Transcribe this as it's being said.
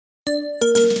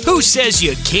Who says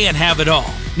you can't have it all?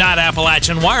 Not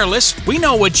Appalachian Wireless. We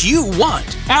know what you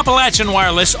want. Appalachian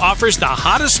Wireless offers the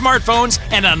hottest smartphones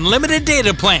and unlimited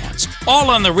data plans,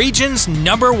 all on the region's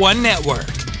 #1 network.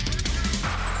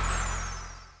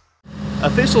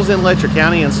 Officials in Letcher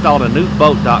County installed a new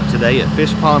boat dock today at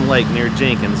Fish Pond Lake near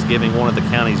Jenkins, giving one of the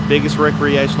county's biggest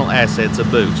recreational assets a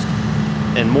boost.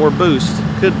 And more boosts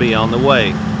could be on the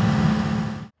way.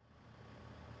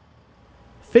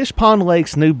 Fish Pond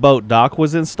Lake's new boat dock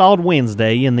was installed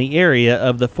Wednesday in the area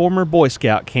of the former Boy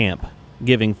Scout camp,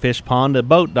 giving Fish Pond a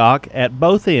boat dock at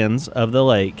both ends of the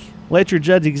lake. Letcher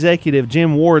Judge Executive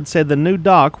Jim Ward said the new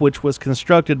dock, which was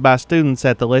constructed by students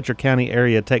at the Letcher County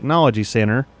Area Technology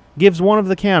Center, gives one of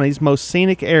the county's most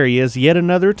scenic areas yet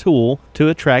another tool to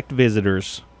attract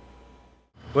visitors.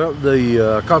 Well,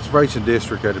 the Conservation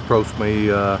District had approached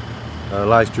me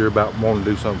last year about wanting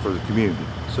to do something for the community.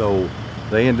 So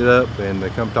they ended up and they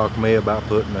come talk to me about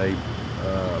putting a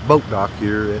boat dock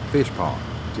here at Fish Pond.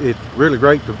 It's really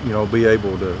great to be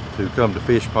able to come to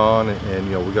Fish Pond,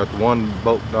 and we got the one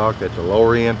boat dock at the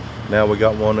lower end. Now we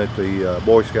got one at the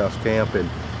Boy Scouts camp,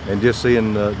 and just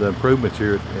seeing the improvements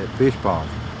here at Fish Pond.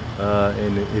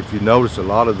 And if you notice, a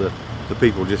lot of the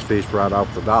people just fish right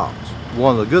off the docks.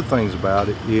 One of the good things about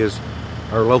it is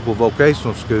our local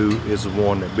vocational school is the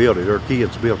one that built it. Our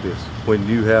kids built this. When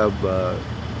you have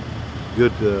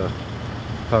good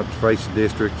conservation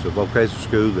districts, a vocational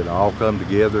school that all come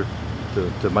together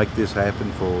to make this happen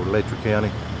for Letcher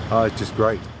County, it's just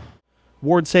great.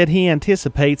 Ward said he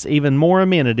anticipates even more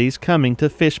amenities coming to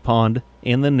Fish Pond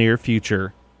in the near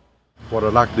future. What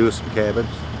I'd like to do is some cabins.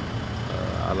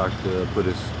 I'd like to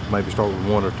maybe start with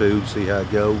one or two to see how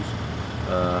it goes.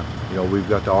 We've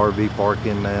got the RV park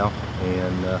in now,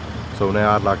 and so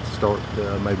now I'd like to start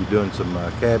maybe doing some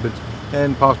cabins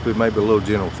and possibly maybe a little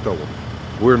general store.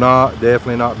 We're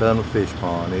definitely not done with Fish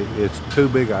Pond. It's too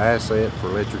big an asset for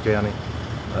Letcher County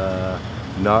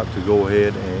not to go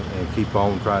ahead and keep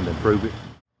on trying to improve it.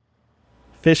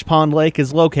 Fish Pond Lake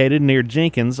is located near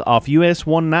Jenkins off US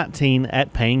 119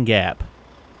 at Payne Gap.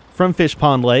 From Fish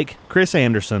Pond Lake, Chris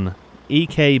Anderson,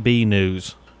 EKB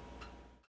News.